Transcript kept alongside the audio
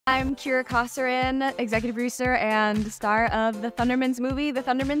I'm Kosarin, executive producer and star of the Thundermans movie, The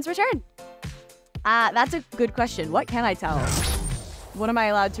Thundermans Return. That's a good question. What can I tell? What am I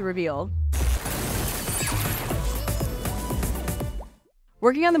allowed to reveal?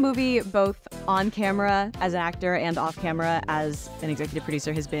 Working on the movie, both on camera as an actor and off camera as an executive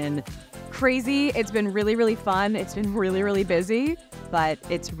producer, has been crazy. It's been really, really fun. It's been really, really busy, but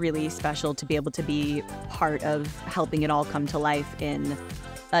it's really special to be able to be part of helping it all come to life in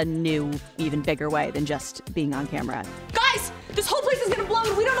a new, even bigger way than just being on camera. Guys, this whole place is gonna blow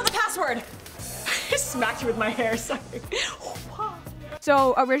and we don't know the password. I smacked you with my hair, sorry.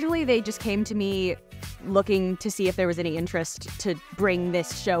 So originally they just came to me looking to see if there was any interest to bring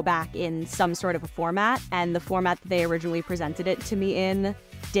this show back in some sort of a format, and the format that they originally presented it to me in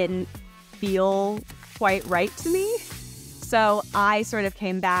didn't feel quite right to me. So I sort of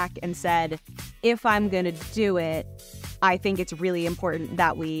came back and said, if I'm gonna do it, I think it's really important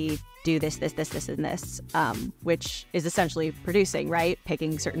that we do this, and this, which is essentially producing, right?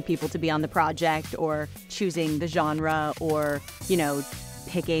 Picking certain people to be on the project, or choosing the genre, or, you know,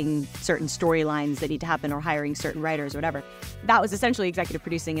 picking certain storylines that need to happen, or hiring certain writers or whatever. That was essentially executive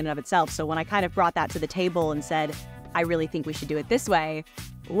producing in and of itself. So when I kind of brought that to the table and said, I really think we should do it this way,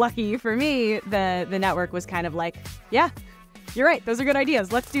 lucky for me, the network was kind of like, yeah, you're right, those are good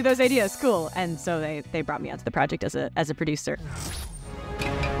ideas. Let's do those ideas, cool. And so they brought me onto the project as a producer.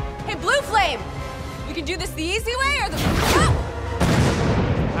 Hey, Blue Flame! We can do this the easy way or the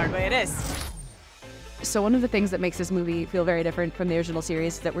hard way it is. So one of the things that makes this movie feel very different from the original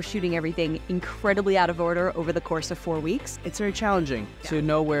series is that we're shooting everything incredibly out of order over the course of 4 weeks. It's very challenging to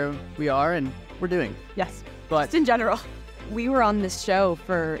know where we are and we're doing. Yes, but just in general. We were on this show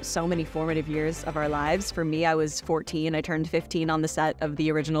for so many formative years of our lives. For me, I was 14. I turned 15 on the set of the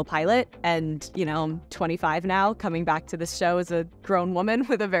original pilot. And, you know, I'm 25 now, coming back to this show as a grown woman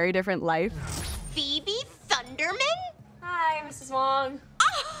with a very different life. Phoebe Thunderman? Hi, Mrs. Wong.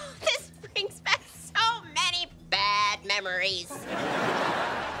 Oh, this brings back so many bad memories.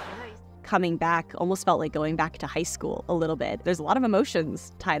 Coming back almost felt like going back to high school a little bit. There's a lot of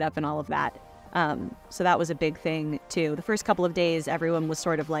emotions tied up in all of that. So that was a big thing too. The first couple of days, everyone was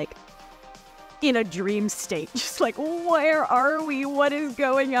sort of like in a dream state, just like, where are we? What is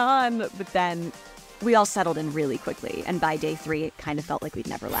going on? But then we all settled in really quickly. And by day 3, it kind of felt like we'd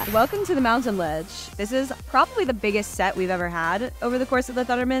never left. Welcome to the Mountain Ledge. This is probably the biggest set we've ever had over the course of the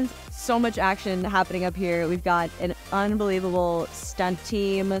Thundermans. So much action happening up here. We've got an unbelievable stunt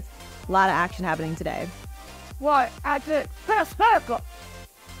team. A lot of action happening today. What? At the first circle.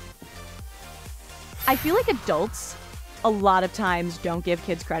 I feel like adults a lot of times don't give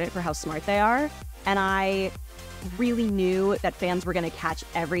kids credit for how smart they are. And I really knew that fans were going to catch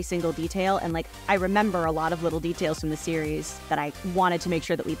every single detail. And like, I remember a lot of little details from the series that I wanted to make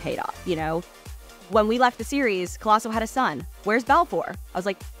sure that we paid off, you know? When we left the series, Colosso had a son. Where's Balfour? I was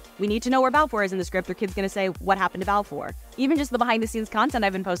like, we need to know where Balfour is in the script, or kids going to say, what happened to Balfour? Even just the behind the scenes content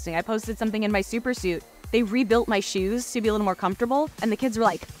I've been posting. I posted something in my super suit. They rebuilt my shoes to be a little more comfortable. And the kids were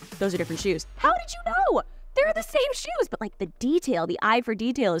like, those are different shoes. How did you know? They're the same shoes. But like the detail, the eye for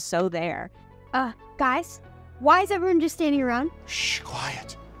detail is so there. Guys, why is everyone just standing around? Shh,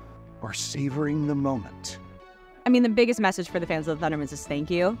 quiet. We're savoring the moment. I mean, the biggest message for the fans of the Thundermans is thank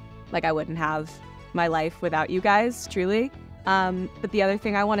you. Like, I wouldn't have my life without you guys, truly. But the other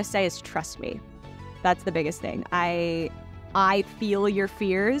thing I want to say is trust me. That's the biggest thing. I feel your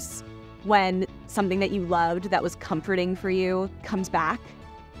fears when something that you loved that was comforting for you comes back.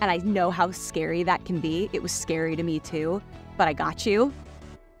 And I know how scary that can be. It was scary to me too, but I got you.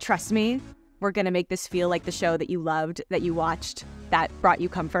 Trust me, we're gonna make this feel like the show that you loved, that you watched, that brought you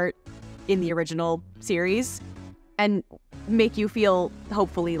comfort in the original series, and make you feel,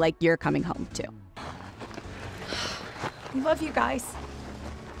 hopefully, like you're coming home too. We love you guys.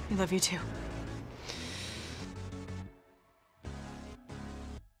 We love you too.